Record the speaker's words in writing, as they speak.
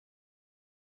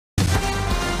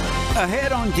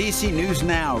Ahead on DC News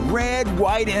Now, red,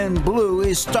 white, and blue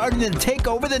is starting to take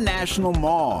over the National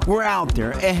Mall. We're out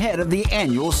there ahead of the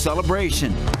annual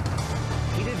celebration.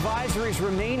 Heat advisories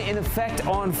remain in effect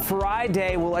on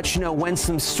Friday. We'll let you know when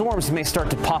some storms may start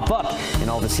to pop up in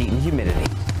all this heat and humidity.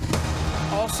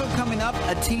 Also coming up,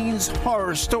 a teen's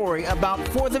horror story about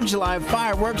 4th of July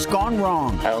fireworks gone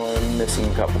wrong. I'm missing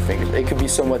a couple fingers. It could be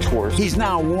so much worse. He's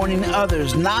now warning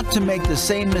others not to make the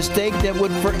same mistake that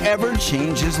would forever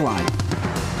change his life.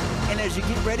 And as you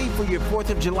get ready for your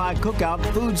 4th of July cookout,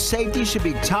 food safety should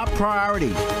be top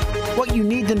priority. What you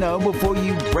need to know before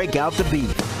you break out the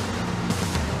beef.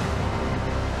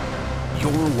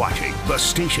 You're watching the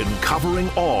station covering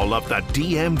all of the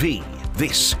DMV.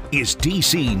 This is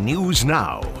DC News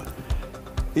Now.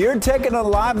 You're taking a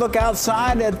live look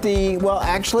outside at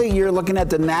you're looking at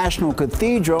the National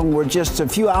Cathedral, and we're just a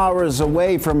few hours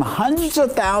away from hundreds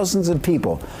of thousands of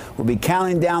people will be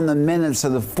counting down the minutes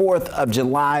of the 4th of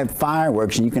July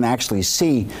fireworks, and you can actually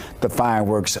see the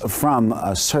fireworks from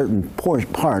a certain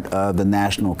part of the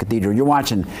National Cathedral. You're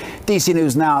watching DC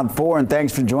News Now at 4, and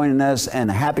thanks for joining us, and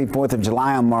happy 4th of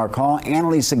July. I'm Mark Hall.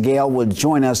 Annalisa Gale will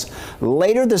join us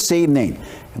later this evening.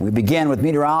 And we begin with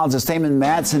meteorologist Damon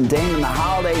Madsen. Damon, the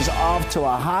holidays off to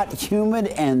a hot, humid,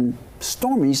 and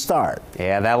stormy start.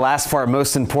 Yeah, that last part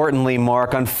most importantly,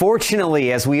 Mark.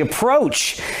 Unfortunately, as we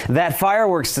approach that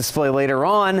fireworks display later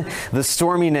on, the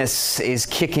storminess is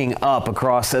kicking up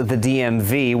across the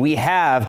DMV. We have